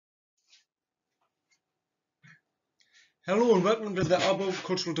Hello and welcome to the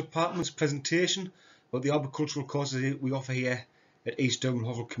Arboricultural Department's presentation about the arboricultural courses we offer here at East Durham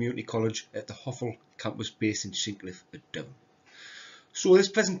Hoffel Community College at the Hoffel campus based in Shincliffe at Durham. So this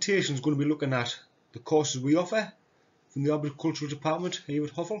presentation is going to be looking at the courses we offer from the Arboricultural Department here at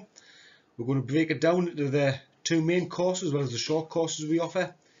Hoffel. We're going to break it down into the two main courses as well as the short courses we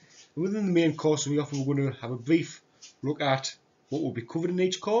offer. And within the main courses we offer, we're going to have a brief look at what will be covered in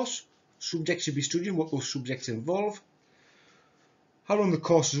each course, subjects you'll be studying, what those subjects involve, how long the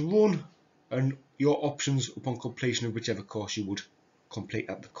courses run, and your options upon completion of whichever course you would complete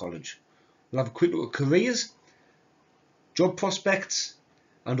at the college. We'll have a quick look at careers, job prospects,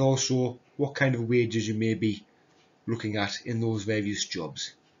 and also what kind of wages you may be looking at in those various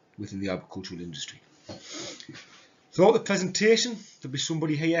jobs within the agricultural industry. Throughout the presentation, there'll be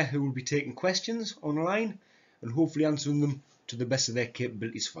somebody here who will be taking questions online and hopefully answering them to the best of their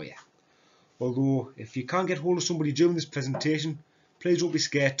capabilities for you. Although, if you can't get hold of somebody during this presentation, please don't be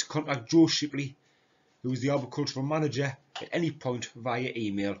scared to contact Joe Shipley, who is the Arboricultural Manager, at any point via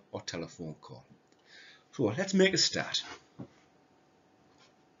email or telephone call. So let's make a start.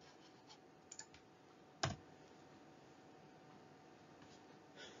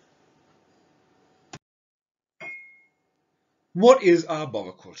 What is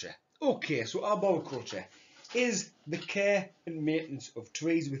arboriculture? Okay, so arboriculture is the care and maintenance of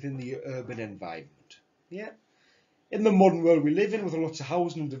trees within the urban environment. Yeah. In the modern world we live in, with lots of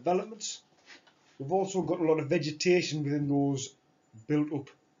housing and developments, we've also got a lot of vegetation within those built up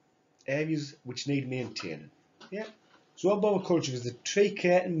areas which need maintaining. Yeah. So arboriculture is the tree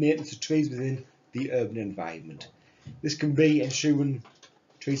care and maintenance of trees within the urban environment. This can be ensuring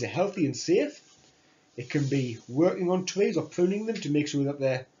trees are healthy and safe. It can be working on trees or pruning them to make sure that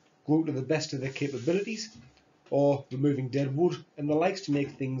they're growing to the best of their capabilities, or removing dead wood and the likes to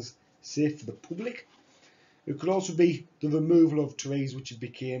make things safe for the public. It could also be the removal of trees which have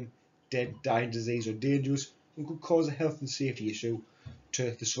become dead, dying, diseased or dangerous and could cause a health and safety issue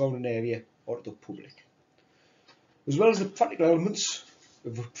to the surrounding area or to the public. As well as the practical elements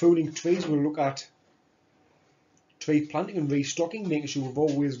of pruning trees, we'll look at tree planting and restocking, making sure we've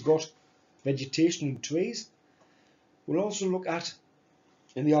always got vegetation and trees. We'll also look at,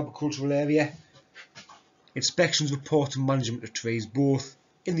 in the arboricultural area, inspections, reports and management of trees, both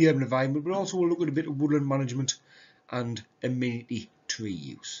in the urban environment, but also we'll look at a bit of woodland management and amenity tree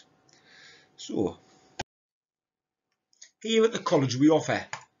use. So, here at the college we offer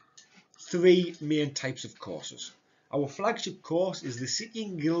three main types of courses. Our flagship course is the City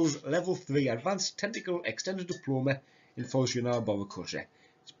and Guilds Level 3 Advanced Technical Extended Diploma in Forestry and Arboriculture.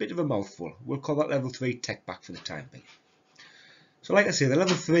 It's a bit of a mouthful. We'll call that Level 3 Tech Back for the time being. So like I say, the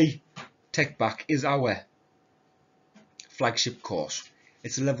Level 3 Tech Back is our flagship course.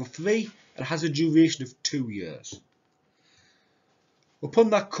 It's a Level 3 and has a duration of 2 years.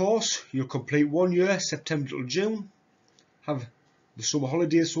 Upon that course, you'll complete 1 year, September till June, have the summer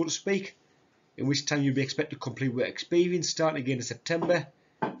holidays so to speak, in which time you'll be expected to complete work experience, starting again in September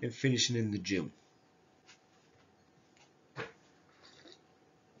and finishing in the June.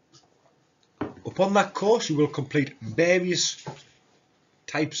 Upon that course you will complete various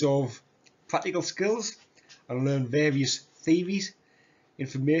types of practical skills and learn various theories,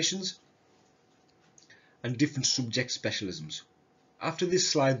 informations and different subject specialisms. After this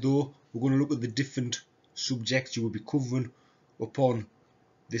slide though, we're going to look at the different subjects you will be covering upon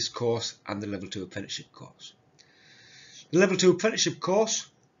this course and the Level 2 apprenticeship course. The Level 2 apprenticeship course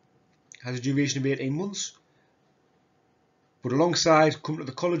has a duration of 18 months, but alongside coming to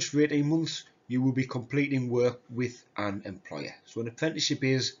the college for 18 months you will be completing work with an employer. So an apprenticeship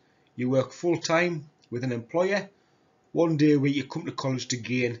is you work full time with an employer, 1 day a week you come to college to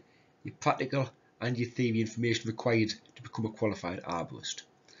gain your practical and your theory information required to become a qualified arborist.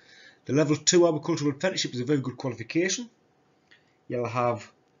 The Level 2 Arboricultural Apprenticeship is a very good qualification. You'll have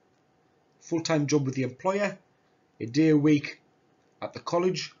a full-time job with the employer, a day a week at the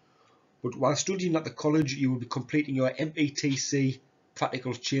college, but while studying at the college you will be completing your MPTC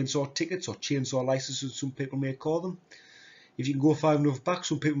practical chainsaw tickets, or chainsaw licenses some people may call them. If you can go far enough back,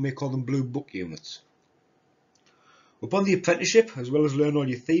 some people may call them blue book units. Upon the apprenticeship, as well as learn all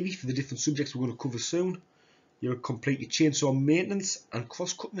your theory for the different subjects we're going to cover soon, you'll complete your chainsaw maintenance and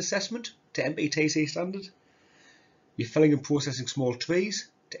cross-cutting assessment to MPTC standard, your felling and processing small trees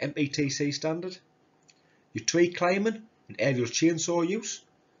to MPTC standard, your tree climbing and aerial chainsaw use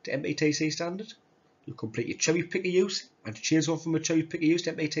to MPTC standard. You'll complete your cherry picker use and chainsaw from a cherry picker use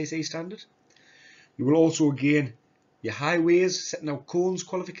to MPTC standard. You will also gain your highways setting out cones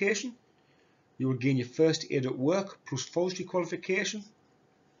qualification. You will gain your first aid at work plus forestry qualification.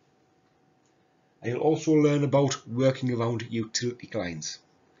 And you'll also learn about working around utility lines.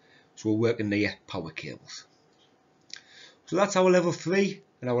 So we're working near power cables. So that's our level 3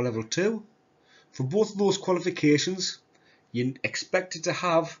 and our level 2. For both of those qualifications, you're expected to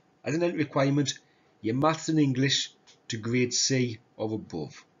have, as an entry requirement, your maths and English to grade C or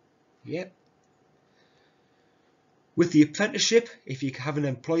above. Yeah. With the apprenticeship, if you have an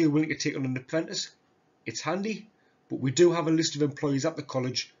employer willing to take on an apprentice, it's handy, but we do have a list of employees at the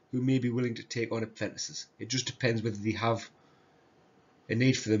college who may be willing to take on apprentices. It just depends whether they have a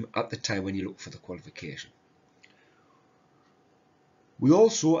need for them at the time when you look for the qualification. We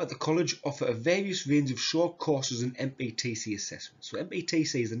also at the college offer a various range of short courses and MPTC assessments. So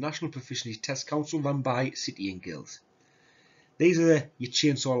MPTC is the National Proficiency Test Council run by City and Guilds. These are your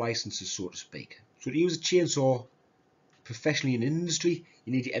chainsaw licenses, so to speak. So to use a chainsaw professionally in industry,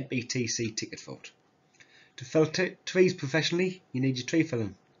 you need your MPTC ticket for it. To fell trees professionally, you need your tree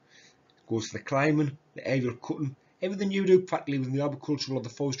felling. It goes for the climbing, the aerial cutting, everything you do practically within the arboricultural or the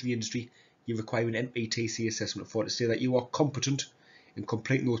forestry industry, you require an MPTC assessment for to say that you are competent in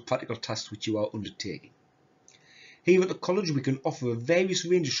completing those practical tasks which you are undertaking. Here at the college we can offer a various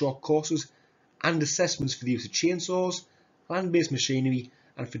range of short courses and assessments for the use of chainsaws, land-based machinery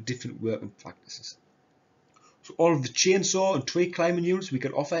and for different working practices. So all of the chainsaw and tree climbing units we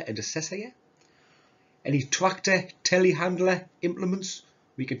can offer and assess here. Any tractor, telehandler, implements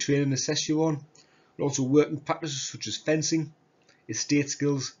we can train and assess you on. And also working practices such as fencing, estate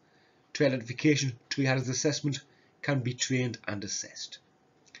skills, tree identification, tree hazards assessment can be trained and assessed.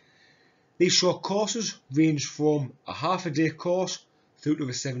 These short courses range from a half-a-day course through to a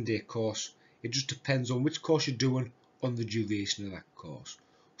 7-day course. It just depends on which course you're doing on the duration of that course.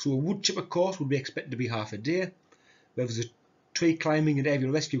 So a wood chipper course would be expected to be half a day, whereas a tree climbing and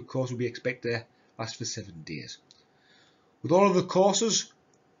aerial rescue course would be expected to last for 7 days. With all of the courses,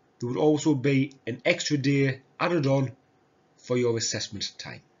 there would also be an extra day added on for your assessment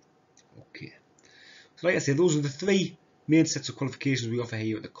time. Okay. So like I said, those are the 3 main sets of qualifications we offer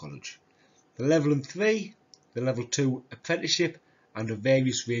here at the college. The level 3, the level 2 apprenticeship and a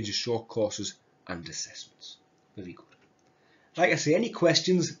various range of short courses and assessments. Very good. Like I say, any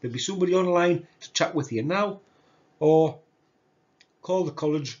questions, there'll be somebody online to chat with you now, or call the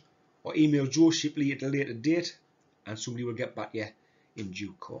college or email Joe Shipley at a later date and somebody will get back to you in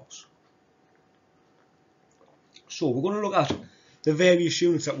due course. So we're going to look at the various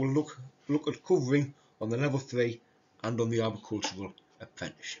units that we'll look at covering on the level 3 and on the arboricultural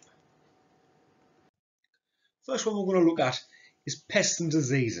apprenticeship. First one we're going to look at is pests and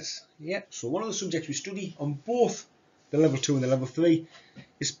diseases. Yeah, so one of the subjects we study on both the level 2 and the level 3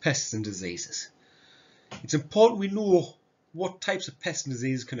 is pests and diseases. It's important we know what types of pests and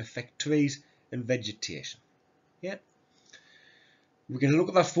diseases can affect trees and vegetation. Yeah, we can look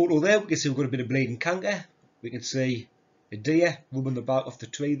at that photo there. We can see we've got a bit of bleeding canker. We can see a deer rubbing the bark off the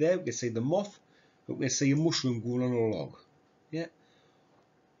tree there. We can see the moth. We can see a mushroom going on a log. Yeah,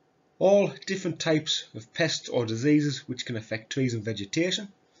 all different types of pests or diseases which can affect trees and vegetation.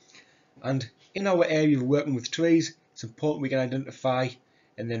 And in our area of working with trees, it's important we can identify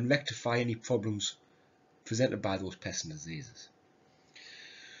and then rectify any problems presented by those pests and diseases.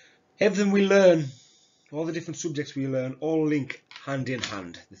 Everything we learn, all the different subjects we learn, all link hand in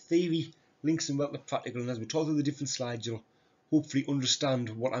hand. The theory links in well to the practical, and as we talk through the different slides, you'll hopefully understand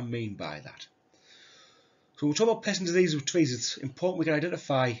what I mean by that. So when we talk about pests and diseases with trees, it's important we can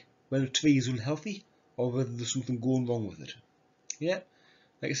identify whether a tree is unhealthy or whether there's something going wrong with it. Yeah,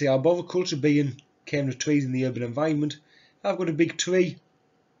 like I say, arboriculture being caring of trees in the urban environment, I've got a big tree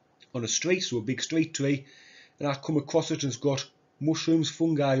on a street, so a big street tree, and I come across it and it's got mushrooms,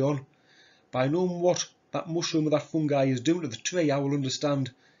 fungi on. By knowing what that mushroom or that fungi is doing to the tree, I will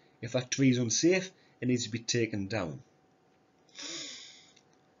understand if that tree is unsafe and needs to be taken down.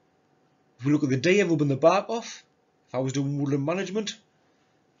 If we look at the deer rubbing the bark off, if I was doing woodland management,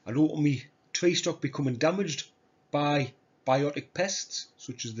 I don't want my tree stock becoming damaged by biotic pests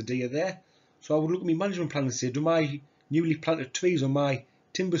such as the deer there. So I would look at my management plan and say, do my newly planted trees on my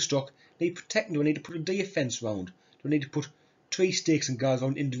timber stock need protecting? Do I need to put a deer fence round? Do I need to put tree stakes and guards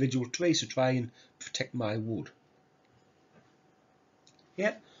on individual trees to try and protect my wood?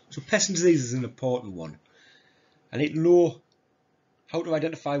 Yeah, so pest and disease is an important one. I need to know how to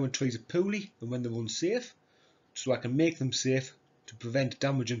identify when trees are poorly and when they're unsafe, so I can make them safe to prevent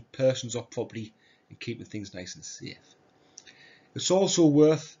damaging persons or property and keeping things nice and safe. It's also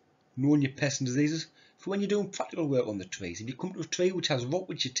worth knowing your pests and diseases for when you're doing practical work on the trees. If you come to a tree which has rot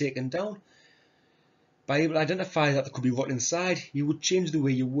which you're taking down, by able to identify that there could be rot inside, you would change the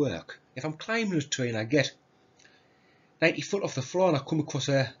way you work. If I'm climbing a tree and I get 90 foot off the floor and I come across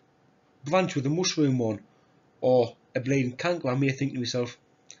a branch with a mushroom on or a bleeding canker, I may think to myself,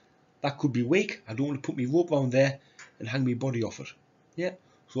 that could be weak, I don't want to put my rope around there and hang my body off it. Yeah.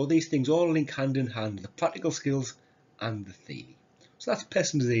 So these things all link hand in hand, the practical skills and the theory. So that's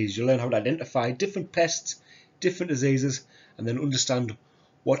pest and disease. You learn how to identify different pests, different diseases, and then understand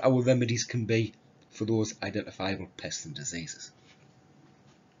what our remedies can be for those identifiable pests and diseases.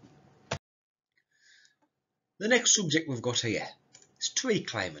 The next subject we've got here is tree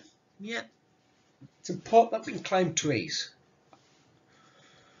climbing. Yeah, it's important that we can climb trees.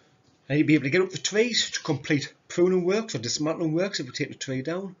 I need to be able to get up the trees to complete pruning works or dismantling works if we take the tree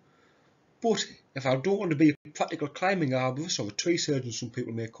down. But if I don't want to be a practical climbing arborist or a tree surgeon, some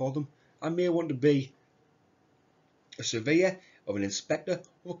people may call them, I may want to be a surveyor or an inspector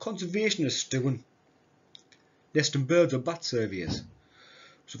or a conservationist doing nesting birds or bat surveys.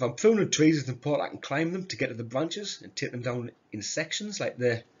 So if I'm pruning trees, it's important I can climb them to get to the branches and take them down in sections like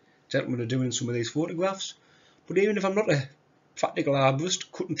the gentlemen are doing in some of these photographs. But even if I'm not a practical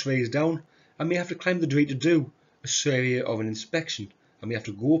arborist cutting trees down, I may have to climb the tree to do a survey or an inspection. I may have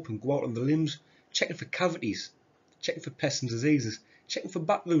to go up and go out on the limbs, checking for cavities, checking for pests and diseases, checking for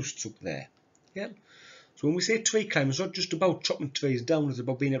bat roosts up there. Yeah. So when we say tree climbing, it's not just about chopping trees down, it's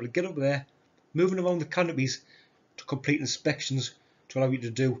about being able to get up there, moving around the canopies to complete inspections to allow you to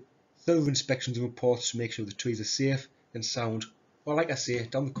do thorough inspections and reports to make sure the trees are safe and sound. Or like I say,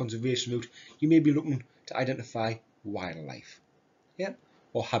 down the conservation route, you may be looking to identify wildlife, yeah,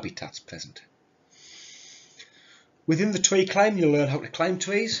 or habitats present. Within the tree climb, you'll learn how to climb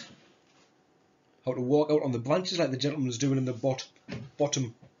trees, how to walk out on the branches like the gentleman is doing in the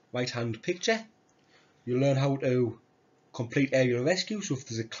bottom right hand picture. You'll learn how to complete aerial rescue, so if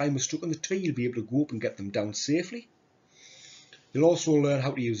there's a climber stuck in the tree, you'll be able to go up and get them down safely. You'll also learn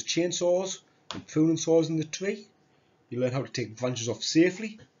how to use chainsaws and pruning saws in the tree. You'll learn how to take branches off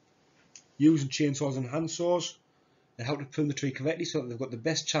safely, using chainsaws and handsaws, and how to prune the tree correctly so that they've got the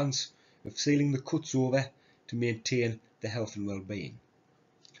best chance of sealing the cuts over to maintain their health and well-being.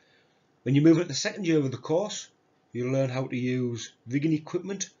 When you move into the second year of the course, you'll learn how to use rigging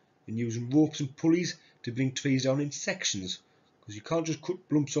equipment and using ropes and pulleys to bring trees down in sections, because you can't just cut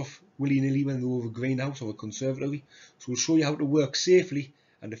lumps off willy-nilly when they're over a greenhouse or a conservatory. So we'll show you how to work safely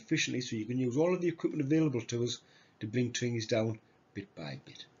and efficiently so you can use all of the equipment available to us to bring trees down bit by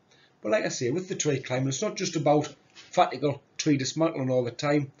bit. But like I say, with the tree climbing, it's not just about practical tree dismantling all the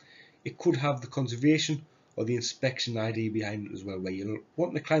time. It could have the conservation or the inspection idea behind it as well, where you're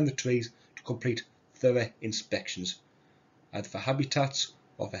wanting to climb the trees to complete thorough inspections, either for habitats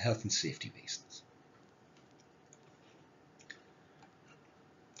or for health and safety reasons.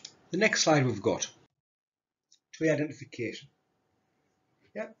 The next slide we've got tree identification.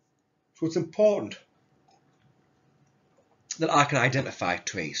 Yeah, so it's important that I can identify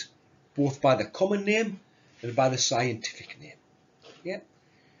trees, both by the common name and by the scientific name. Yeah,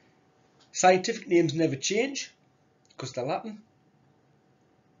 scientific names never change because they're Latin.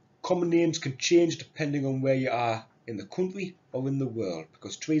 Common names can change depending on where you are in the country or in the world,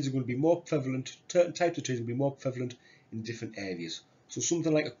 because trees are going to be more prevalent, certain types of trees will be more prevalent in different areas. So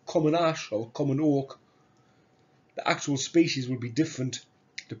something like a common ash or a common oak, the actual species will be different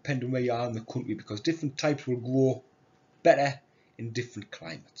depending on where you are in the country, because different types will grow better in different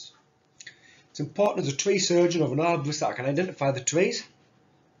climates. It's important as a tree surgeon or an arborist that I can identify the trees.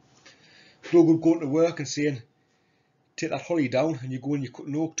 No good going to work and saying, take that holly down, and you go and you cut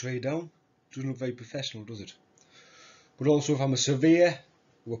an oak tree down. It doesn't look very professional, does it? But also, if I'm a surveyor,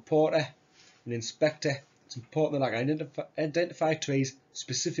 a reporter, an inspector, it's important that I can identify trees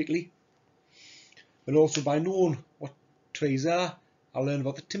specifically. And also, by knowing what trees are, I'll learn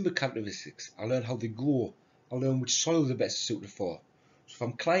about the timber characteristics. I'll learn how they grow. I'll learn which soil they're best suited for. So if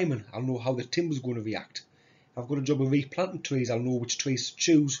I'm climbing, I'll know how the timber's going to react. If I've got a job of replanting trees, I'll know which trees to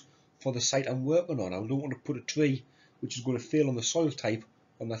choose for the site I'm working on. I don't want to put a tree which is going to fail on the soil type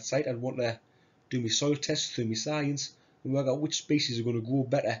on that site. I'd want to do my soil tests through my science and work out which species are going to grow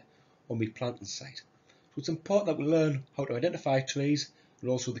better on my planting site. So it's important that we learn how to identify trees and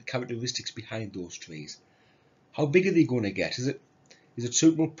also the characteristics behind those trees. How big are they going to get? Is it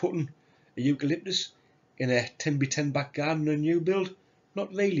suitable putting a eucalyptus in a 10 by 10 back garden in a new build?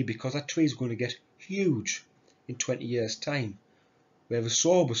 Not really, because that tree is going to get huge in 20 years time. Whereas a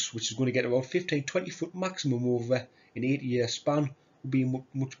sorbus, which is going to get about 15-20 foot maximum over an 80-year span, will be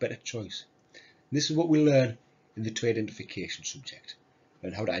a much better choice. And this is what we learn in the tree identification subject.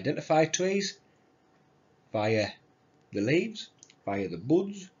 Learn how to identify trees via the leaves, via the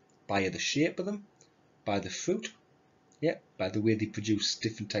buds, via the shape of them, by the fruit, by the way they produce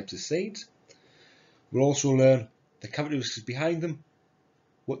different types of seeds. We'll also learn the characteristics behind them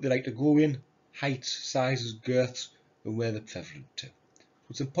what they like to grow in, heights, sizes, girths, and where they're prevalent to. So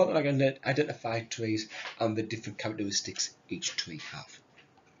it's important I can identify trees and the different characteristics each tree have.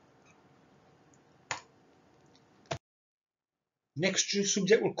 Next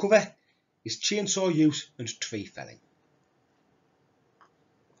subject we'll cover is chainsaw use and tree felling.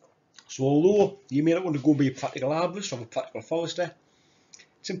 So although you may not want to go be a practical arborist or a practical forester,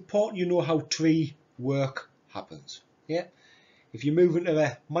 it's important you know how tree work happens. Yeah? If you move into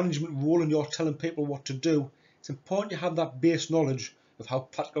a management role and you're telling people what to do, it's important you have that base knowledge of how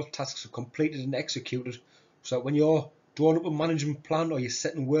practical tasks are completed and executed, so that when you're drawing up a management plan or you're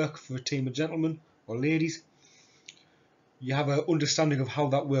setting work for a team of gentlemen or ladies, you have an understanding of how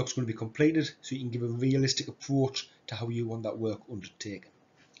that work's going to be completed, so you can give a realistic approach to how you want that work undertaken.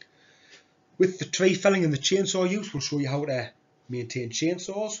 With the tree felling and the chainsaw use, we'll show you how to maintain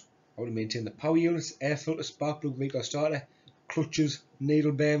chainsaws, how to maintain the power units, air filter, spark plug, vehicle starter, clutches,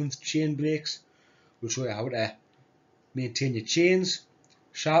 needle bearings, chain brakes. We'll show you how to maintain your chains,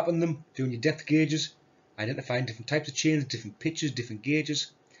 sharpen them, doing your depth gauges, identifying different types of chains, different pitches, different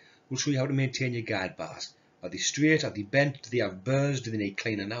gauges. We'll show you how to maintain your guide bars. Are they straight? Are they bent? Do they have burrs? Do they need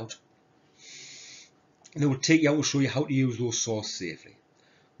cleaning out? And then we'll take you out and show you how to use those saws safely.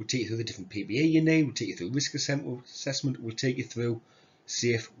 We'll take you through the different PPE you need, we'll take you through risk assessment, we'll take you through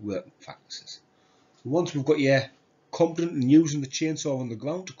safe working practices. Once we've got you competent in using the chainsaw on the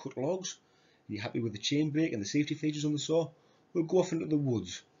ground to cut logs, and you're happy with the chain brake and the safety features on the saw, we'll go off into the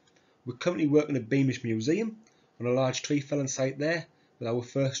woods. We're currently working at Beamish Museum on a large tree felling site there with our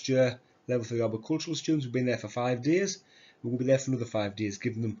first year level 3 arboricultural students. We've been there for 5 days, and we'll be there for another 5 days,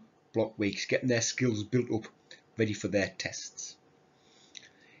 giving them block weeks, getting their skills built up, ready for their tests.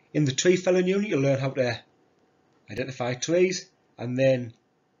 In the tree felling unit, you'll learn how to identify trees and then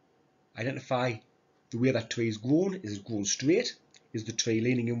identify the way that tree is grown. Is it grown straight? Is the tree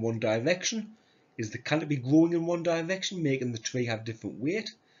leaning in one direction? Is the canopy growing in one direction, making the tree have different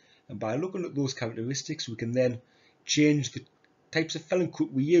weight? And by looking at those characteristics, we can then change the types of felling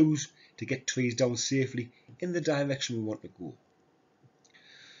cut we use to get trees down safely in the direction we want to go.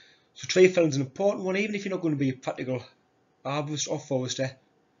 So tree felling is an important one, even if you're not going to be a practical arborist or forester,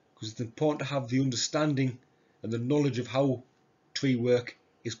 because it's important to have the understanding and the knowledge of how tree work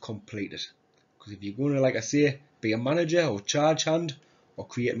is completed. Because if you're going to, like I say, be a manager or charge hand or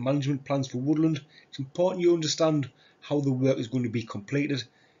create management plans for woodland, it's important you understand how the work is going to be completed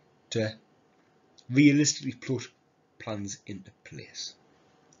to realistically put plans into place.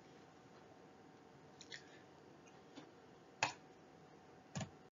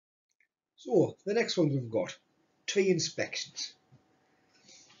 So the next one we've got tree inspections.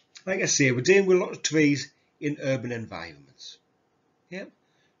 Like I say, we're dealing with a lot of trees in urban environments. Yeah?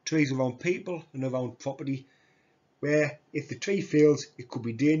 Trees around people and around property, where if the tree fails, it could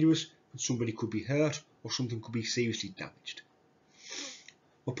be dangerous and somebody could be hurt or something could be seriously damaged.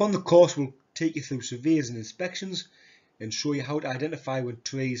 Upon the course, we'll take you through surveys and inspections and show you how to identify when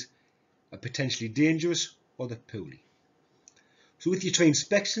trees are potentially dangerous or they're poorly. So with your tree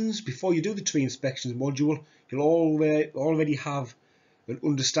inspections, before you do the tree inspections module, you'll already have an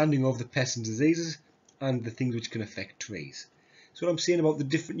understanding of the pests and diseases and the things which can affect trees. So what I'm saying about the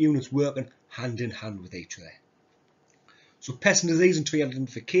different units working hand in hand with each other. So pest and disease and tree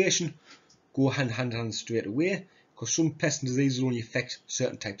identification go hand in hand straight away, because some pests and diseases only affect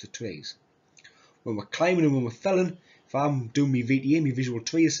certain types of trees. When we're climbing and when we're felling, if I'm doing my VTA, my visual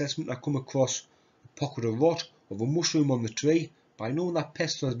tree assessment, and I come across a pocket of rot of a mushroom on the tree, by knowing that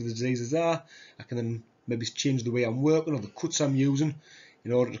pests or diseases are, I can then maybe change the way I'm working or the cuts I'm using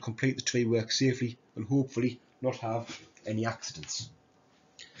in order to complete the tree work safely and hopefully not have any accidents.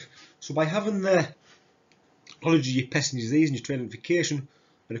 So by having the knowledge of your pest and disease and your tree identification,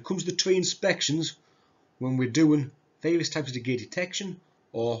 when it comes to the tree inspections, when we're doing various types of decay detection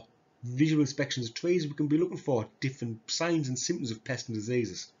or visual inspections of trees, we can be looking for different signs and symptoms of pests and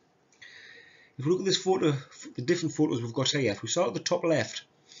diseases. If we look at this photo, the different photos we've got here, if we start at the top left,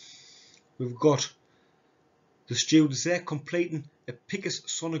 we've got the students there completing a Picus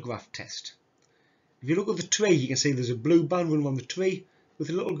sonograph test. If you look at the tree, you can see there's a blue band running on the tree with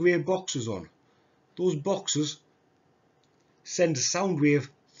little grey boxes on. Those boxes send a sound wave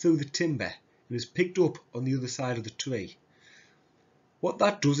through the timber and is picked up on the other side of the tree. What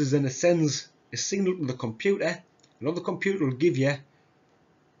that does is then it sends a signal to the computer, and on the computer will give you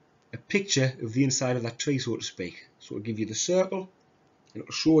a picture of the inside of that tree, so to speak. So it'll give you the circle and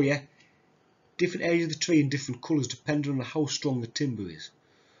it'll show you different areas of the tree in different colours depending on how strong the timber is.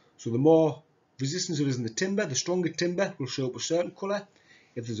 So the more resistance there is in the timber, the stronger timber will show up a certain colour.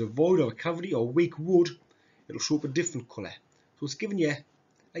 If there's a void or a cavity or weak wood, it'll show up a different colour. So it's giving you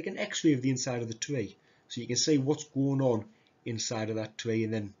like an x-ray of the inside of the tree, so you can see what's going on inside of that tree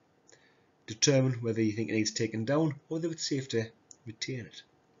and then determine whether you think it needs taken down or whether it's safe to retain it.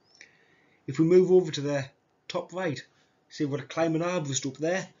 If we move over to the top right, see we've got a climbing arborist up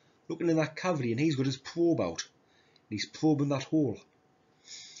there looking in that cavity, and he's got his probe out and he's probing that hole.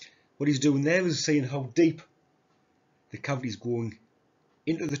 What he's doing there is seeing how deep the cavity is going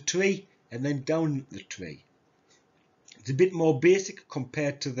into the tree and then down into the tree. It's a bit more basic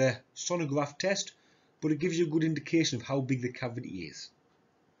compared to the sonograph test, but it gives you a good indication of how big the cavity is.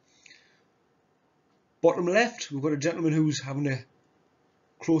 Bottom left, we've got a gentleman who's having a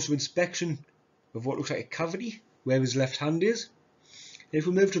closer inspection of what looks like a cavity where his left hand is. And if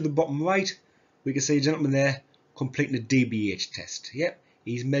we move to the bottom right, we can see a gentleman there completing a DBH test. Yep,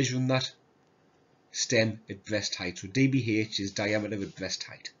 he's measuring that stem at breast height. So DBH is diameter at breast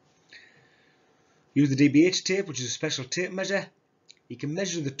height. Use the DBH tape, which is a special tape measure. You can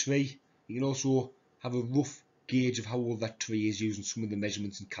measure the tree. You can also have a rough gauge of how old that tree is using some of the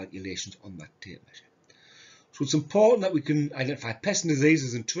measurements and calculations on that tape measure. So it's important that we can identify pests and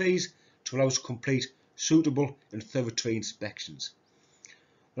diseases in trees to allow us to complete suitable and thorough tree inspections.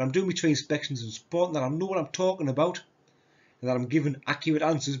 When I'm doing my tree inspections, it's important that I know what I'm talking about and that I'm giving accurate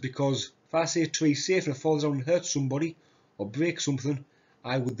answers, because if I say a tree is safe and it falls down and hurts somebody or breaks something,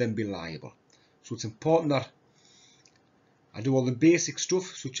 I would then be liable. So it's important that I do all the basic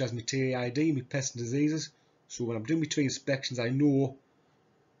stuff such as my TAID, my pests and diseases, so when I'm doing my tree inspections I know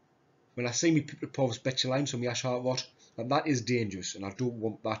when I see my Pipistrellus betulina, so my ash heartrot, that is dangerous and I don't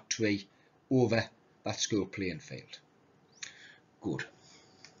want that tree over that school playing field. Good.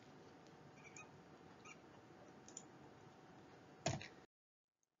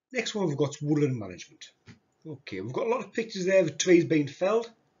 Next one we've got woodland management. Okay, we've got a lot of pictures there of trees being felled.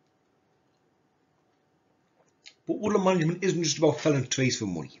 But woodland management isn't just about felling trees for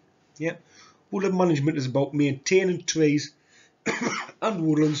money. Yeah, woodland management is about maintaining trees and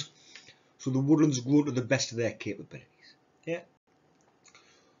woodlands so the woodlands grow to the best of their capabilities. Yeah,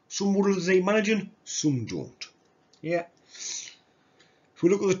 some woodlands need managing, some don't. Yeah, if we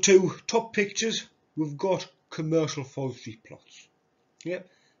look at the two top pictures, we've got commercial forestry plots. Yeah,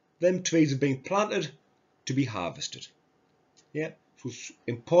 them trees are being planted to be harvested. Yeah, so it's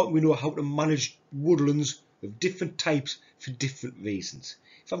important we know how to manage woodlands of different types for different reasons.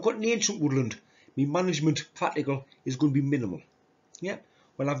 If I've got an ancient woodland, my management practical is going to be minimal. Yeah,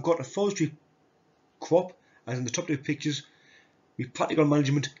 when I've got a forestry crop, as in the top two pictures, my practical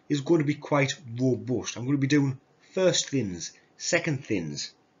management is going to be quite robust. I'm going to be doing first thins, second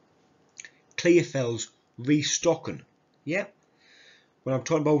thins, clear fells, restocking. Yeah, when I'm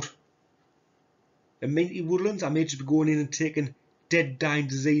talking about amenity woodlands, I may just be going in and taking dead, dying,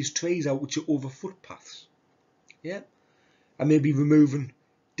 diseased trees out which are over footpaths. Yeah, I may be removing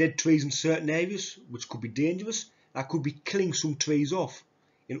dead trees in certain areas which could be dangerous. I could be killing some trees off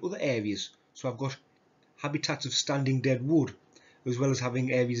in other areas, so I've got habitats of standing dead wood as well as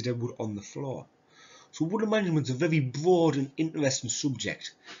having areas of dead wood on the floor. So woodland management is a very broad and interesting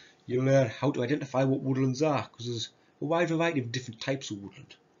subject. You'll learn how to identify what woodlands are, because there's a wide variety of different types of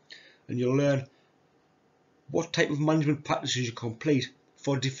woodland, and you'll learn what type of management practices you complete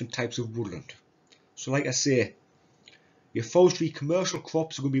for different types of woodland. So like I say, your forestry commercial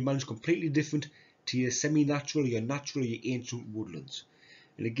crops are going to be managed completely different to your semi-natural, your natural, your ancient woodlands.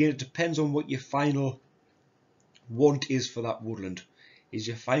 And again, it depends on what your final want is for that woodland. Is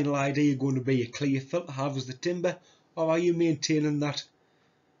your final idea going to be a clear fill to harvest the timber, or are you maintaining that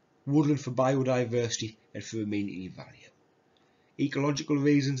woodland for biodiversity and for amenity value? Ecological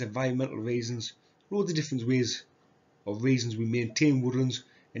reasons, environmental reasons, loads of different ways or reasons we maintain woodlands,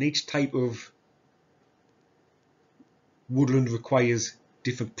 and each type of woodland requires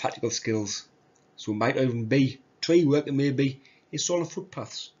different practical skills. So it might even be tree work, it may be installing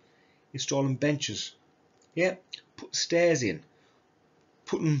footpaths, installing benches, yeah, put stairs in,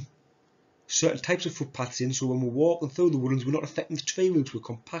 putting certain types of footpaths in so when we're walking through the woodlands we're not affecting the tree roots with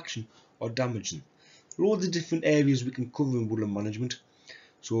compaction or damaging. Loads of different areas we can cover in woodland management,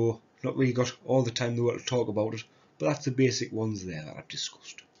 so not really got all the time in the world to talk about it, but that's the basic ones there that I've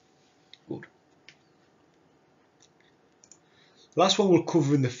discussed. Good. The last one we'll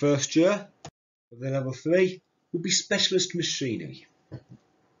cover in the first year of the level 3 will be specialist machinery.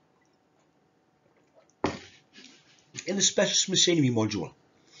 In the specialist machinery module,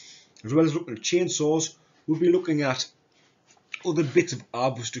 as well as looking at chainsaws, we'll be looking at other bits of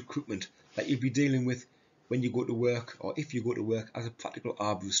arborist equipment that you'll be dealing with when you go to work, or if you go to work as a practical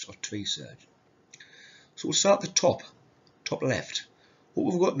arborist or tree surgeon. So we'll start at the top left.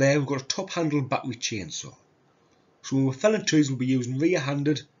 What we've got there, we've got a top handle battery chainsaw. So when we're felling trees, we'll be using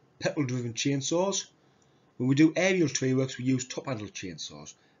rear-handed, pedal-driven chainsaws. When we do aerial tree works, we use top-handled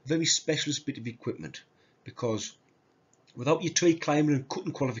chainsaws. A very specialist bit of equipment, because without your tree climbing and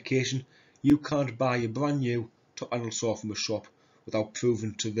cutting qualification, you can't buy a brand new top-handled saw from a shop without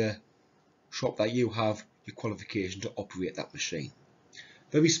proving to the shop that you have your qualification to operate that machine.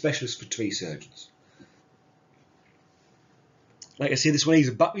 Very specialist for tree surgeons. Like I say, this one is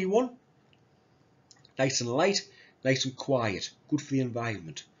a battery one. Nice and light, nice and quiet, good for the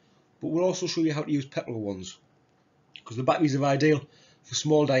environment. But we'll also show you how to use pedal ones, because the batteries are ideal for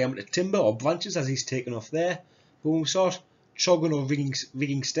small diameter timber or branches, as he's taken off there. But when we start chogging or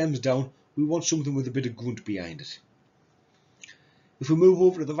rigging stems down, we want something with a bit of grunt behind it. If we move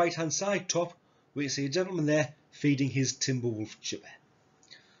over to the right hand side top, we can see a gentleman there feeding his Timberwolf chipper.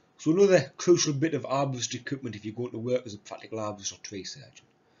 So another crucial bit of arborist equipment if you're going to work as a practical arborist or tree surgeon.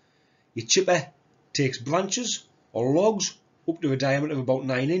 Your chipper takes branches or logs up to a diameter of about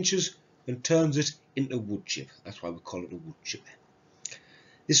 9 inches and turns it into wood chip. That's why we call it a wood chipper.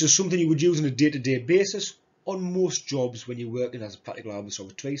 This is something you would use on a day-to-day basis on most jobs when you're working as a practical arborist or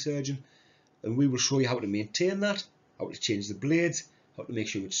a tree surgeon, and we will show you how to maintain that, how to change the blades, how to make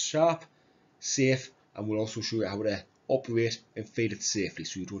sure it's sharp, safe, and we'll also show you how to operate and feed it safely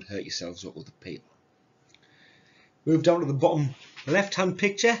so you don't hurt yourselves or other people. Move down to the bottom left hand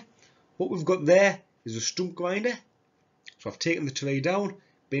picture. What we've got there is a stump grinder. So I've taken the tree down,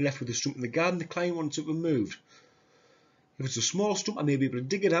 been left with the stump in the garden. The client wants it removed. If it's a small stump, I may be able to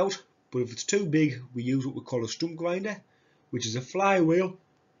dig it out, but if it's too big, we use what we call a stump grinder, which is a flywheel,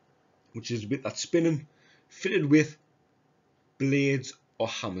 which is a bit that's spinning, fitted with blades or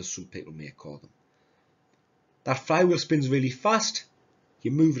hammers, some people may call them. That flywheel spins really fast.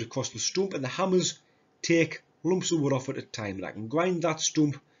 You move it across the stump, and the hammers take lumps of wood off at a time, and I can grind that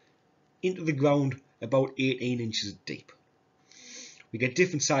stump into the ground about 18 inches deep. We get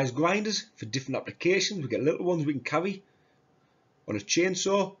different size grinders for different applications. We get little ones we can carry on a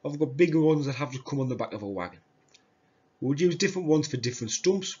chainsaw, or we've got bigger ones that have to come on the back of a wagon. We would use different ones for different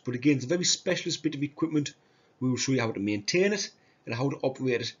stumps, but again, it's a very specialist bit of equipment. We will show you how to maintain it and how to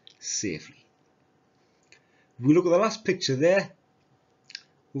operate it safely. If we look at the last picture there,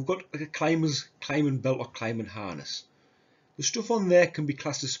 we've got like a climber's climbing belt or climbing harness. The stuff on there can be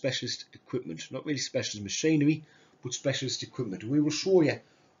classed as specialist equipment, not really specialist machinery, but specialist equipment. We will show you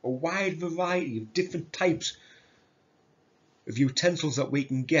a wide variety of different types of utensils that we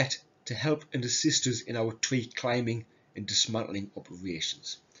can get to help and assist us in our tree climbing and dismantling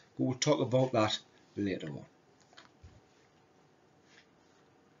operations. But we'll talk about that later on.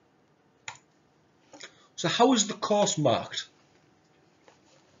 So how is the course marked?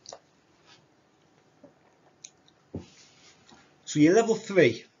 So your level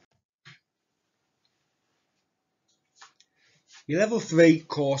 3. Your level 3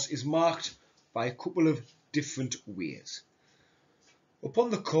 course is marked by a couple of different ways. Upon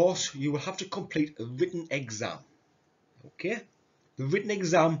the course, you will have to complete a written exam. Okay? The written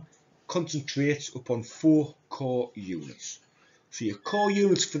exam concentrates upon 4 core units. So your core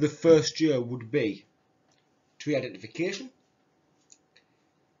units for the first year would be tree identification,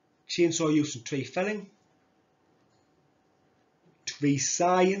 chainsaw use and tree felling, tree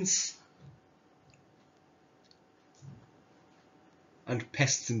science, and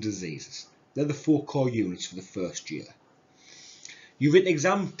pests and diseases. They're the 4 core units for the first year. Your written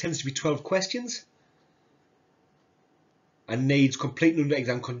exam tends to be 12 questions and needs completing under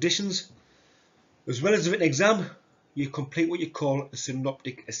exam conditions. As well as the written exam, you complete what you call a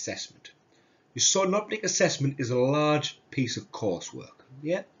synoptic assessment. Your synoptic assessment is a large piece of coursework.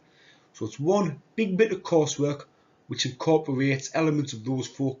 Yeah? So it's one big bit of coursework which incorporates elements of those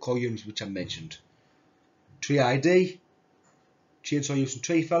 4 core units which I mentioned. Tree ID, chainsaw use and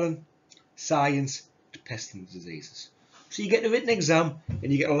tree felling, science, to pests and diseases. So you get a written exam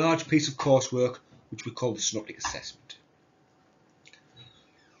and you get a large piece of coursework which we call the synoptic assessment.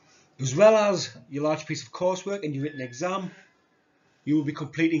 As well as your large piece of coursework and your written exam, you will be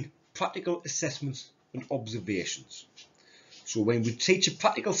completing practical assessments and observations. So when we teach you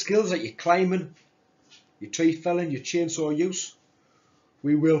practical skills like your climbing, your tree felling, your chainsaw use,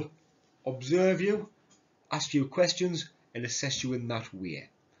 we will observe you, ask you questions and assess you in that way.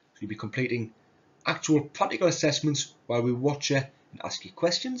 So you'll be completing actual practical assessments while we watch you and ask you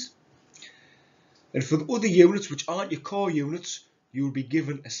questions. And for the other units which aren't your core units, you will be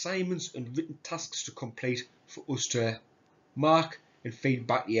given assignments and written tasks to complete for us to mark and feed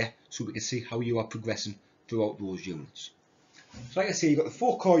back to you so we can see how you are progressing throughout those units. So like I say, you've got the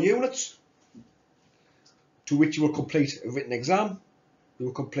 4 core units to which you will complete a written exam, you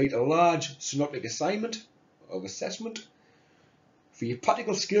will complete a large synoptic assignment of assessment. For your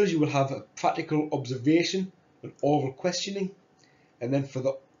practical skills, you will have a practical observation and oral questioning. And then for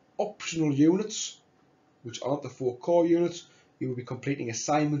the optional units, which aren't the 4 core units, you will be completing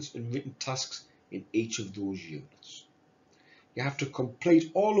assignments and written tasks in each of those units. You have to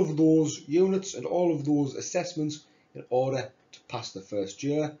complete all of those units and all of those assessments in order to pass the first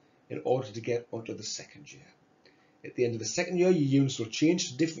year, in order to get onto the second year. At the end of the second year, your units will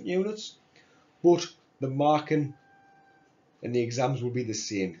change to different units, but the marking and the exams will be the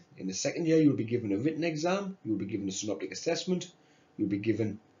same. In the second year, you will be given a written exam, you will be given a synoptic assessment, you will be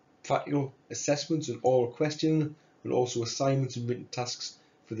given practical assessments and oral questioning, and also assignments and written tasks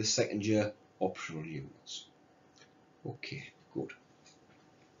for the second year optional units. Okay, good.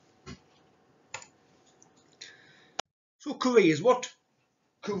 So careers, what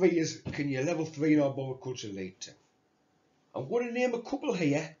careers can your level 3 in arboriculture lead to? I'm going to name a couple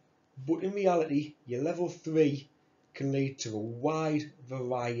here, but in reality your level 3 can lead to a wide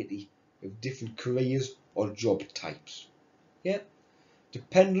variety of different careers or job types. Yeah,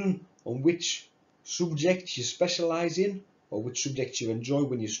 depending on which subject you specialise in or which subject you enjoy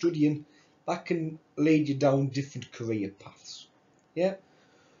when you're studying, that can lead you down different career paths. Yeah.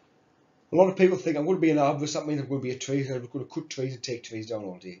 A lot of people think I'm going to be an arborist, that means I'm going to be a tree, I'm going to cut trees and take trees down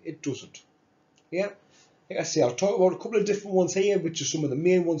all day. It doesn't. Yeah. Like I say, I'll talk about a couple of different ones here, which are some of the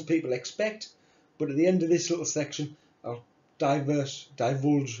main ones people expect, but at the end of this little section, I'll diversify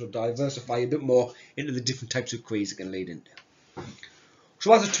a bit more into the different types of careers it can lead into.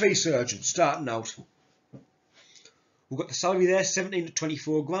 So as a tree surgeon, starting out, we've got the salary there, 17 to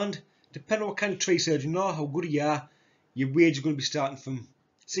 24 grand. Depending on what kind of tree surgeon you are, how good you are, your wage is going to be starting from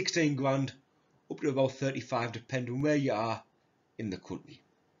 16 grand up to about 35, depending on where you are in the country.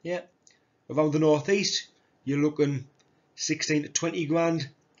 Yeah. Around the northeast, you're looking 16 to 20 grand.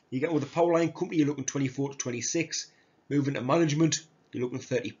 You get with the power line company, you're looking 24 to 26. Moving to management, you're looking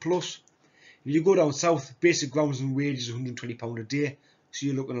 30 plus. If you go down south, basic grounds and wages is £120 a day, so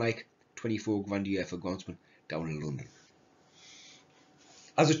you're looking like 24 grand a year for groundsman down in London.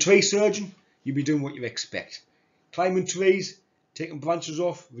 As a tree surgeon, you'll be doing what you expect. Climbing trees, taking branches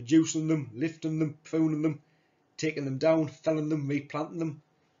off, reducing them, lifting them, pruning them, taking them down, felling them, replanting them,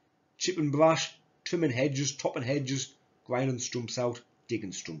 chipping brush, trimming hedges, topping hedges, grinding stumps out,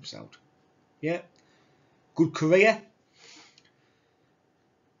 digging stumps out. Yeah, good career.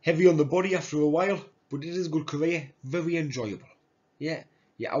 Heavy on the body after a while, but it is a good career, very enjoyable. Yeah,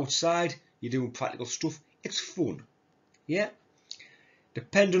 you're outside, you're doing practical stuff, it's fun. Yeah,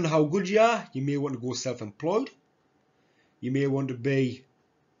 depending on how good you are, you may want to go self-employed. You may want to be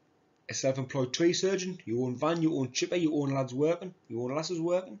a self-employed tree surgeon, your own van, your own chipper, your own lads working, your own lasses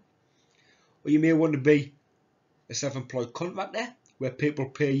working. Or you may want to be a self-employed contractor, where people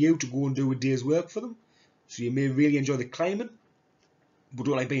pay you to go and do a day's work for them. So you may really enjoy the climbing, but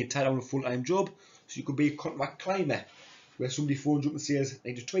don't like being tied down a full-time job. So you could be a contract climber, where somebody phones up and says, I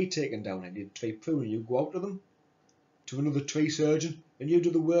need a tree taken down, I need a tree pruned, and you go out to them, to another tree surgeon, and you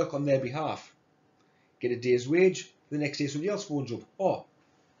do the work on their behalf. Get a day's wage, the next day somebody else phones up, oh,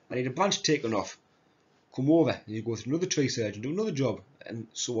 I need a branch taken off, come over, and you go to another tree surgeon, do another job, and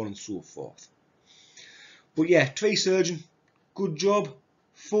so on and so forth. But yeah, tree surgeon, good job,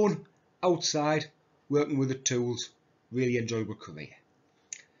 fun, outside, working with the tools, really enjoyable career.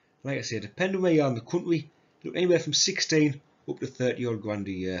 Like I say, depending on where you are in the country, look anywhere from 16 up to 30 odd grand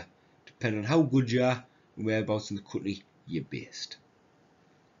a year, depending on how good you are and whereabouts in the country you're based.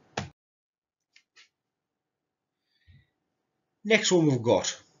 Next one we've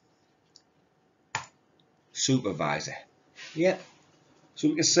got supervisor. Yeah, so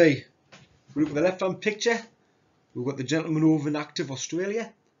we can see, if we look at the left hand picture, we've got the gentleman over in Active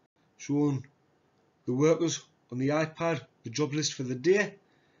Australia showing the workers on the iPad the job list for the day,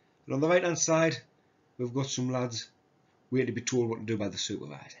 and on the right hand side we've got some lads waiting to be told what to do by the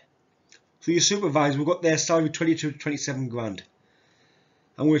supervisor. So your supervisor, we've got their salary 22 to 27 grand.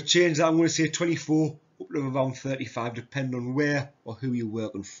 I'm going to change that, I'm going to say 24 up to around 35, depending on where or who you're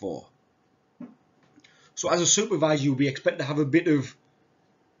working for. So as a supervisor, you'll be expected to have a bit of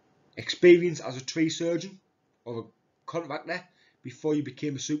experience as a tree surgeon or a contractor before you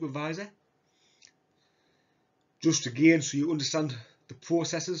became a supervisor. Just again, so you understand the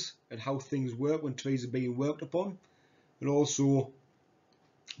processes and how things work when trees are being worked upon. And also,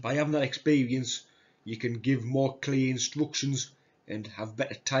 by having that experience, you can give more clear instructions and have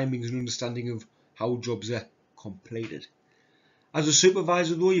better timings and understanding of how jobs are completed. As a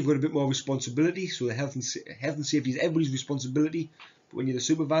supervisor though, you've got a bit more responsibility, so the health and safety is everybody's responsibility, but when you're the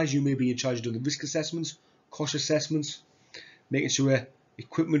supervisor you may be in charge of doing the risk assessments, cost assessments, making sure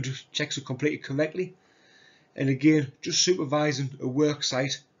equipment checks are completed correctly, and again just supervising a work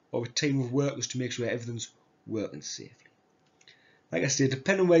site or a team of workers to make sure everything's working safely. Like I say,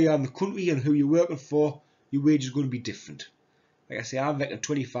 depending on where you are in the country and who you're working for, your wage is going to be different. Like I say, I reckon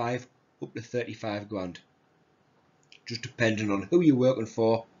 25 up to 35 grand, just depending on who you're working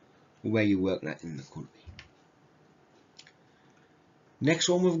for and where you're working at in the country. Next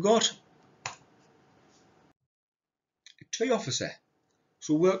one we've got a tree officer.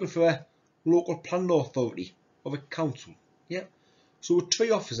 So working for a local planning authority of a council. Yeah. So a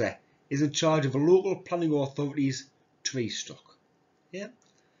tree officer is in charge of a local planning authority's tree stock. Yeah.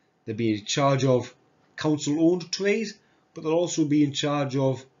 They'll be in charge of council-owned trees, but they'll also be in charge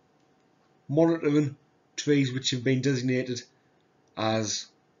of monitoring trees which have been designated as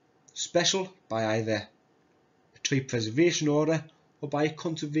special by either a tree preservation order or by a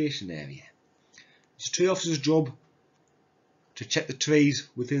conservation area. It's a tree officer's job to check the trees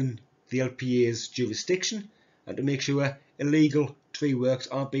within the LPA's jurisdiction and to make sure illegal tree works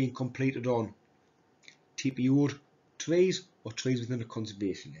aren't being completed on TPO'd trees or trees within a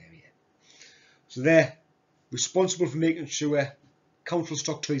conservation area. So they're responsible for making sure council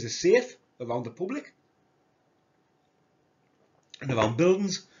stock trees are safe around the public and around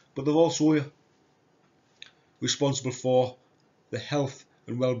buildings, but they're also responsible for the health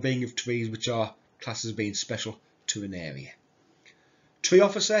and well-being of trees which are classed as being special to an area. Tree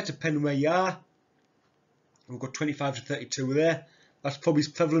officer, depending where you are, we've got 25 to 32 there. That's probably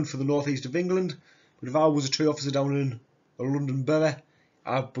prevalent for the northeast of England, but if I was a tree officer down in a London borough,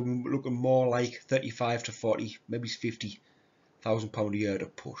 I'd be looking more like 35 to 40, maybe £50,000 a year to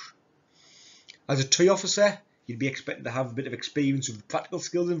push. As a tree officer, you'd be expected to have a bit of experience with the practical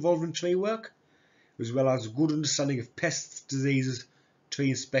skills involved in tree work, as well as a good understanding of pests, diseases, tree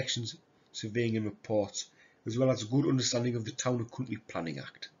inspections, surveying and reports, as well as a good understanding of the Town and Country Planning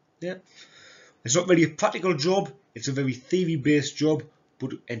Act. Yeah. It's not really a practical job, it's a very theory-based job,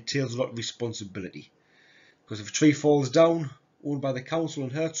 but it entails a lot of responsibility. Because if a tree falls down, owned by the council,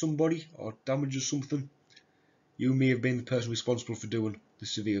 and hurts somebody or damages something, you may have been the person responsible for doing the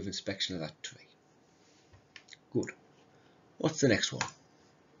survey of inspection of that tree. Good. What's the next one?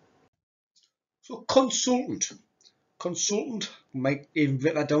 So consultant. Consultant might even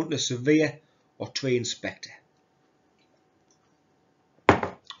break that down to surveyor or tree inspector.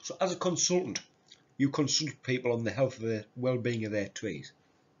 So as a consultant, you consult people on the health of the well-being of their trees.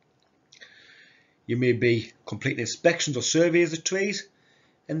 You may be completing inspections or surveys of trees,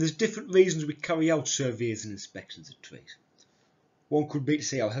 and there's different reasons we carry out surveys and inspections of trees. One could be to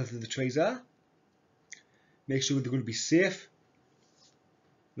see how healthy the trees are, make sure they're going to be safe,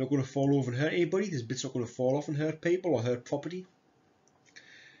 not going to fall over and hurt anybody, there's bits not going to fall off and hurt people or hurt property.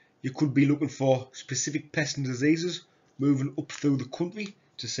 You could be looking for specific pests and diseases moving up through the country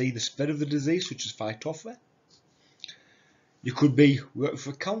to see the spread of the disease, such as phytophthora. You could be working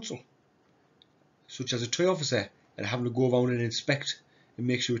for a council, such as a tree officer, and having to go around and inspect and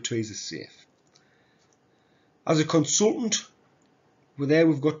make sure trees are safe. As a consultant,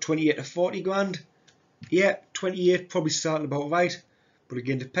 we've got 28 to 40 grand. Yeah, 28 probably starting about right, but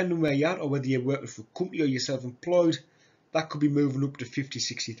again, depending on where you're at or whether you're working for a company or you're self-employed, that could be moving up to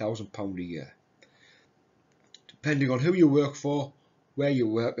 £50,000–60,000 a year, depending on who you work for, where you're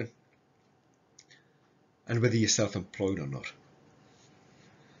working, and whether you're self-employed or not.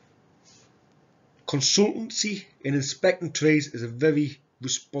 Consultancy in inspecting trees is a very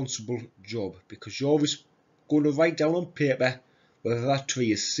responsible job because you're going to write down on paper whether that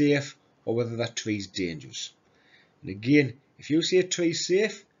tree is safe or whether that tree is dangerous. And again, if you say a tree is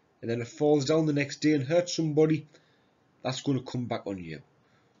safe and then it falls down the next day and hurts somebody, that's going to come back on you.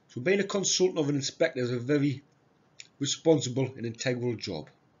 So being a consultant of an inspector is a very responsible and integral job.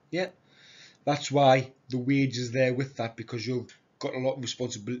 Yeah, that's why the wage is there with that, because you've got a lot of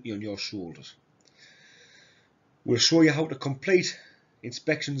responsibility on your shoulders. We'll show you how to complete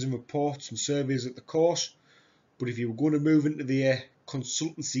inspections and reports and surveys at the course, but if you were going to move into the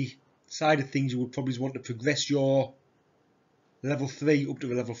consultancy side of things, you would probably want to progress your level 3 up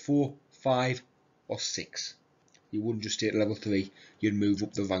to a level 4, 5 or 6. You wouldn't just stay at level 3, you'd move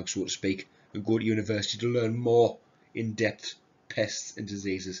up the ranks, so to speak, and go to university to learn more in-depth pests and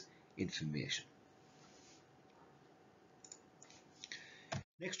diseases information.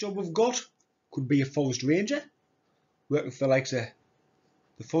 Next job we've got could be a forest ranger, working for the likes of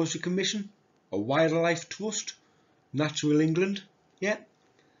the Forestry Commission, a Wildlife Trust, Natural England. Yeah.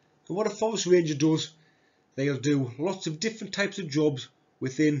 And what a forest ranger does, they'll do lots of different types of jobs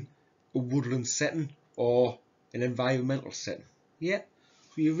within a woodland setting or an environmental setting. Yeah.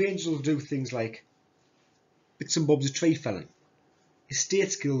 So your rangers will do things like bits and bobs of tree felling,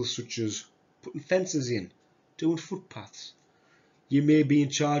 estate skills such as putting fences in, doing footpaths. You may be in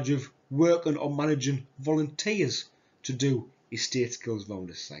charge of working or managing volunteers to do estate skills round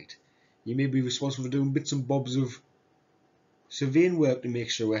a site. You may be responsible for doing bits and bobs of surveying work to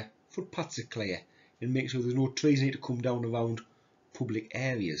make sure footpaths are clear and make sure there's no trees need to come down around public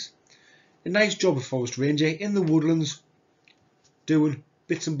areas. A nice job of forest ranger in the woodlands, doing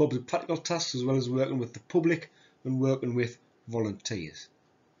bits and bobs of practical tasks as well as working with the public and working with volunteers.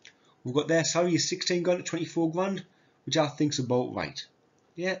 We've got their salary is 16 grand to 24 grand, which I think's about right.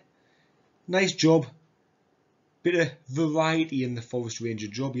 Yeah, nice job. Bit of variety in the forest ranger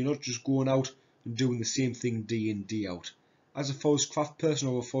job. You're not just going out and doing the same thing day in, day out. As a forest craft person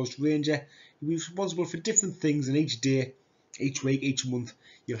or a forest ranger, you'll be responsible for different things, and each day, each week, each month,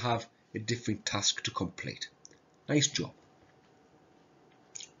 you'll have a different task to complete. Nice job.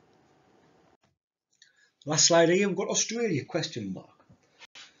 Last slide here, we've got Australia, question mark.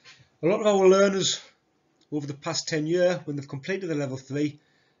 A lot of our learners over the past 10 years, when they've completed the level 3,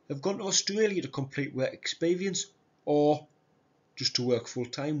 have gone to Australia to complete work experience or just to work full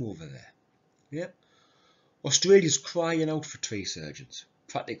time over there. Yeah. Australia's crying out for tree surgeons,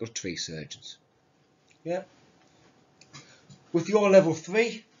 practical tree surgeons. Yeah. With your level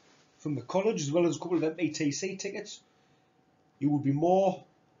 3 from the college as well as a couple of MPTC tickets, you will be more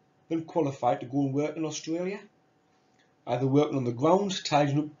than qualified to go and work in Australia, either working on the ground,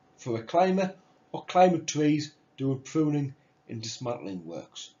 tidying up for a climber, or climbing trees, doing pruning and dismantling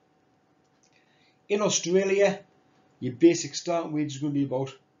works. In Australia, your basic starting wage is going to be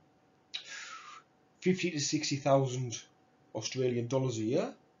about 50 to 60,000 Australian dollars a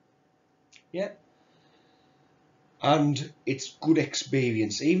year. Yeah. And it's good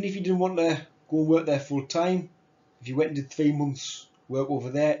experience. Even if you didn't want to go and work there full time, if you went and did 3 months work over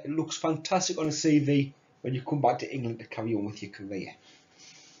there, it looks fantastic on a CV when you come back to England to carry on with your career.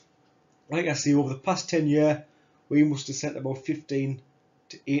 Like I say, over the past 10 years, we must have sent about 15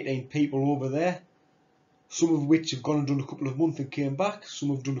 to 18 people over there, some of which have gone and done a couple of months and came back, some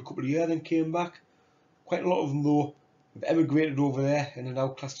have done a couple of years and came back. Quite a lot of them though have emigrated over there and are now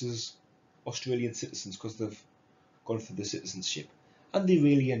classed as Australian citizens because they've gone for the citizenship, and they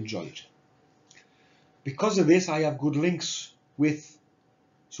really enjoy it. Because of this, I have good links with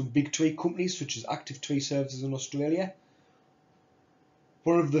some big tree companies such as Active Tree Services in Australia.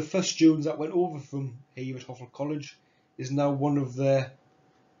 One of the first students that went over from here at Hoffel College is now one of the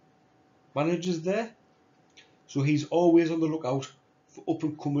managers there. So he's always on the lookout for up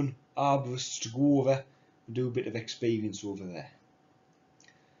and coming arborists to go over and do a bit of experience over there.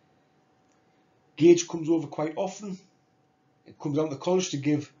 Gage comes over quite often. It comes out to the college to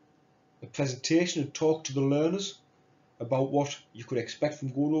give a presentation and talk to the learners about what you could expect from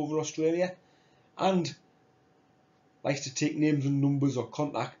going over to Australia, and likes to take names and numbers or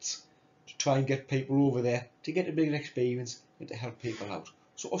contacts to try and get people over there to get a bit of experience and to help people out.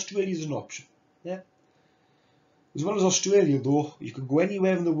 So Australia is an option. Yeah. As well as Australia though, you could go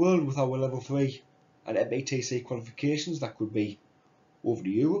anywhere in the world with our level 3 and MPTC qualifications. That could be over to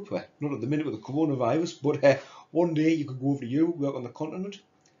Europe, not at the minute with the coronavirus, but one day you could go over to Europe, work on the continent.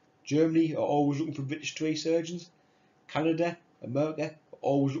 Germany are always looking for British tree surgeons. Canada, America are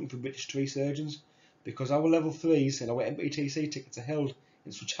always looking for British tree surgeons, because our level 3s and our MPTC tickets are held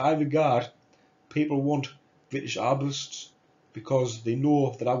in such high regard. People want British arborists because they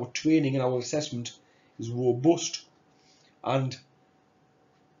know that our training and our assessment is robust, and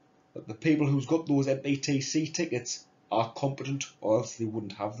that the people who's got those MPTC tickets are competent, or else they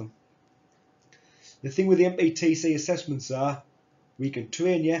wouldn't have them. The thing with the MPTC assessments are, we can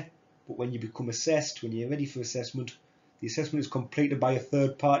train you, but when you become assessed, when you're ready for assessment, the assessment is completed by a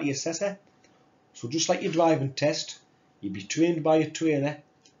third party assessor. So just like your driving test, you'll be trained by a trainer,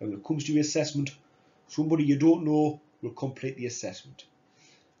 and when it comes to your assessment, somebody you don't know will complete the assessment.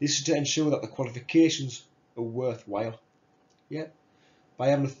 This is to ensure that the qualifications are worthwhile. Yeah. By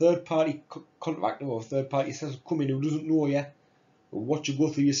having a third party contractor or a third party assessor come in who doesn't know you, will watch you go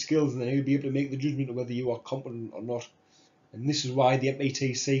through your skills, and then he'll be able to make the judgment of whether you are competent or not. And this is why the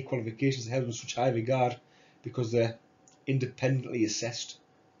MPTC qualifications are held in such high regard, because they're independently assessed.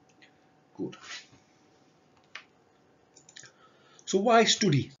 Good. So why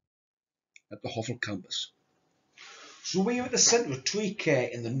study at the Hoffel campus? So we are at the centre of tree care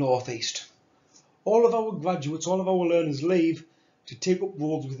in the northeast. All of our graduates, all of our learners leave to take up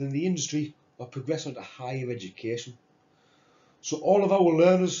roles within the industry or progress on to higher education. So all of our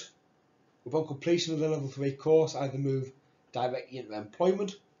learners, upon completion of the level 3 course, either move directly into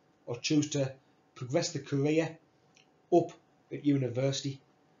employment or choose to progress the career up at university.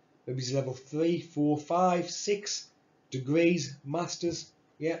 Maybe it's level 3, 4, 5, 6 degrees, masters.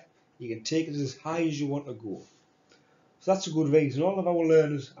 Yeah, you can take it as high as you want to go. So that's a good reason all of our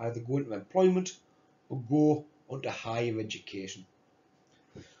learners either go into employment or go onto higher education.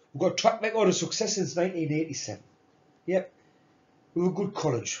 We've got a track record of success since 1987. Yep, we have a good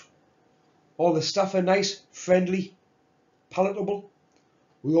college. All the staff are nice, friendly, palatable.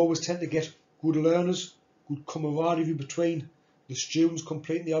 We always tend to get good learners, good camaraderie between the students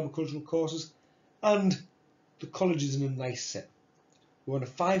completing the arboricultural courses, and the college is in a nice set. We're on a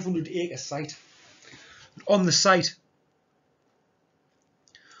 500-acre site. On the site,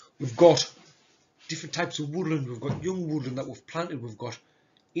 we've got different types of woodland. We've got young woodland that we've planted. We've got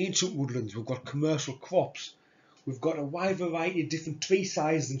ancient woodlands. We've got commercial crops. We've got a wide variety of different tree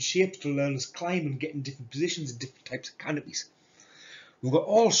sizes and shapes to learners climb and get in different positions and different types of canopies. We've got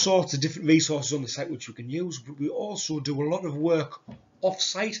all sorts of different resources on the site which we can use, but we also do a lot of work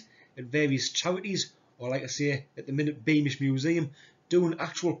off-site at various charities, or like I say, at the minute Beamish Museum, doing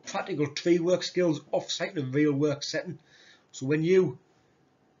actual practical tree work skills off-site in a real work setting. So when you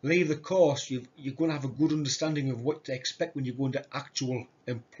leave the course, you're going to have a good understanding of what to expect when you go into actual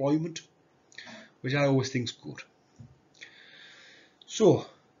employment, which I always think is good. So,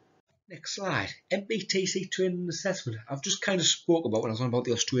 next slide, MBTC training and assessment. I've just kind of spoke about when I was on about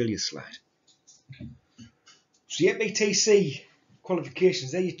the Australia slide. So the MBTC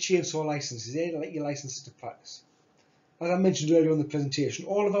qualifications, they're your chainsaw licenses, they're like your licenses to practice. As I mentioned earlier on the presentation,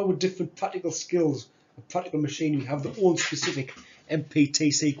 all of our different practical skills and practical machinery have their own specific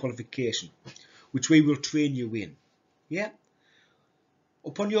MPTC qualification, which we will train you in. Yeah?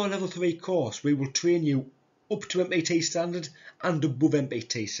 Upon your level 3 course, we will train you up to MPT standard and above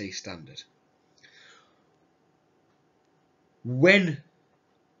MPTC standard. When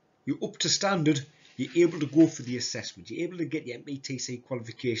you're up to standard, you're able to go for the assessment. You're able to get your MPTC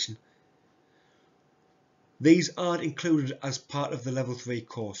qualification. These aren't included as part of the level 3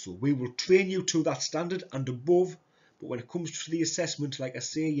 course, so we will train you to that standard and above, but when it comes to the assessment, like I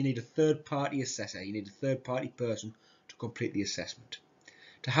say, you need a third-party assessor. You need a third-party person to complete the assessment.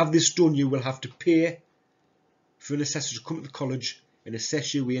 To have this done, you will have to pay for an assessor to come to the college and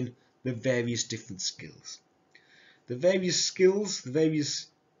assess you in the various different skills. The various skills, the various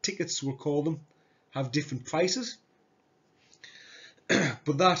tickets we'll call them, have different prices,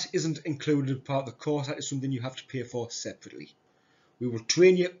 but that isn't included as part of the course. That is something you have to pay for separately. We will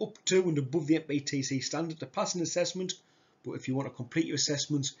train you up to and above the MPTC standard to pass an assessment, but if you want to complete your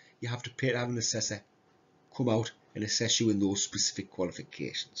assessments, you have to pay to have an assessor come out and assess you in those specific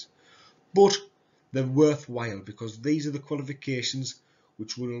qualifications. But they're worthwhile because these are the qualifications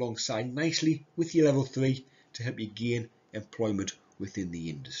which run alongside nicely with your level 3 to help you gain employment within the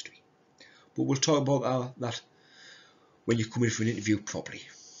industry. But we'll talk about that when you come in for an interview properly.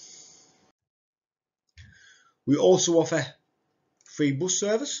 We also offer free bus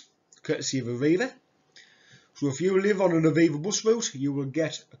service, courtesy of Aviva. So if you live on an Aviva bus route, you will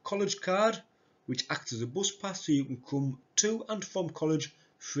get a college card which acts as a bus pass so you can come to and from college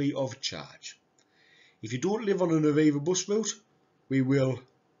free of charge. If you don't live on an Aviva bus route, we will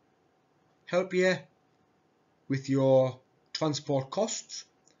help you with your transport costs,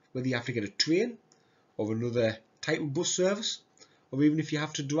 whether you have to get a train or another type of bus service, or even if you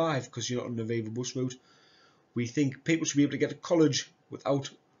have to drive because you're not on an Aviva bus route. We think people should be able to get to college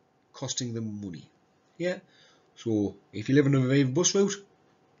without costing them money. Yeah. So if you live on an Aviva bus route,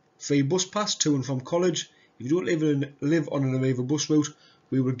 free bus pass to and from college. If you don't live on an Aviva bus route,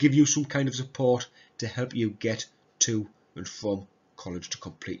 we will give you some kind of support to help you get to and from college to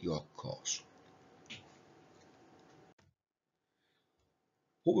complete your course.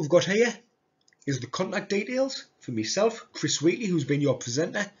 What we've got here is the contact details for myself, Chris Wheatley, who's been your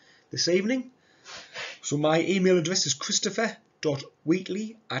presenter this evening. So my email address is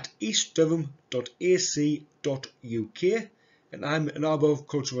christopher.wheatley@eastdurham.ac.uk, and I'm an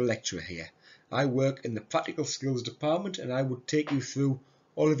arboricultural lecturer here. I work in the practical skills department and I would take you through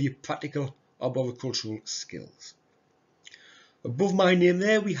all of your practical arboricultural skills. Above my name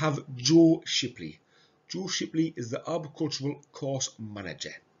there we have Joe Shipley. Joe Shipley is the arboricultural course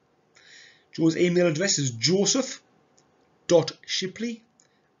manager. Joe's email address is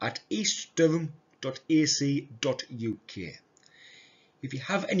joseph.shipley@eastdurham.ac.uk. If you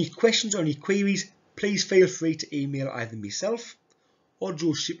have any questions or any queries, please feel free to email either myself or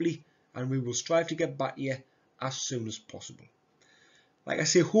Joe Shipley and we will strive to get back to you as soon as possible. Like I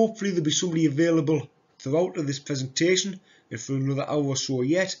say, hopefully there'll be somebody available throughout this presentation and for another hour or so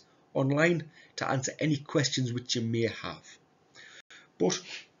yet online to answer any questions which you may have. But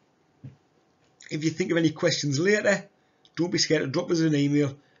if you think of any questions later, don't be scared to drop us an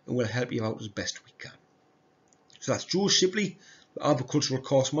email and we'll help you out as best we can. So that's Joe Shipley, the arboricultural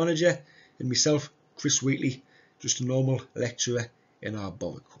course manager, and myself, Chris Wheatley, just a normal lecturer in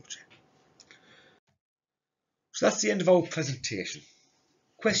arboriculture. So that's the end of our presentation.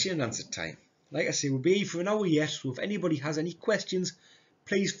 Question and answer time. Like I say, we'll be here for an hour yet, so if anybody has any questions,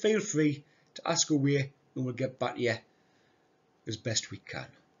 please feel free to ask away and we'll get back to you as best we can.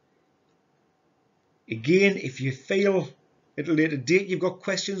 Again, if you feel at a later date you've got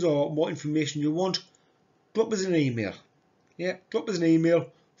questions or more information you want, drop us an email. Yeah, drop us an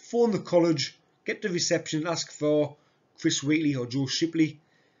email, phone the college, get to reception, ask for Chris Wheatley or Joe Shipley,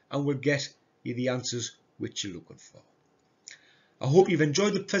 and we'll get you the answers which you're looking for. I hope you've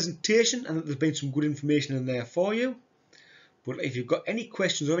enjoyed the presentation and that there's been some good information in there for you. But if you've got any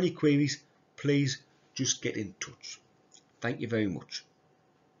questions or any queries, please just get in touch. Thank you very much.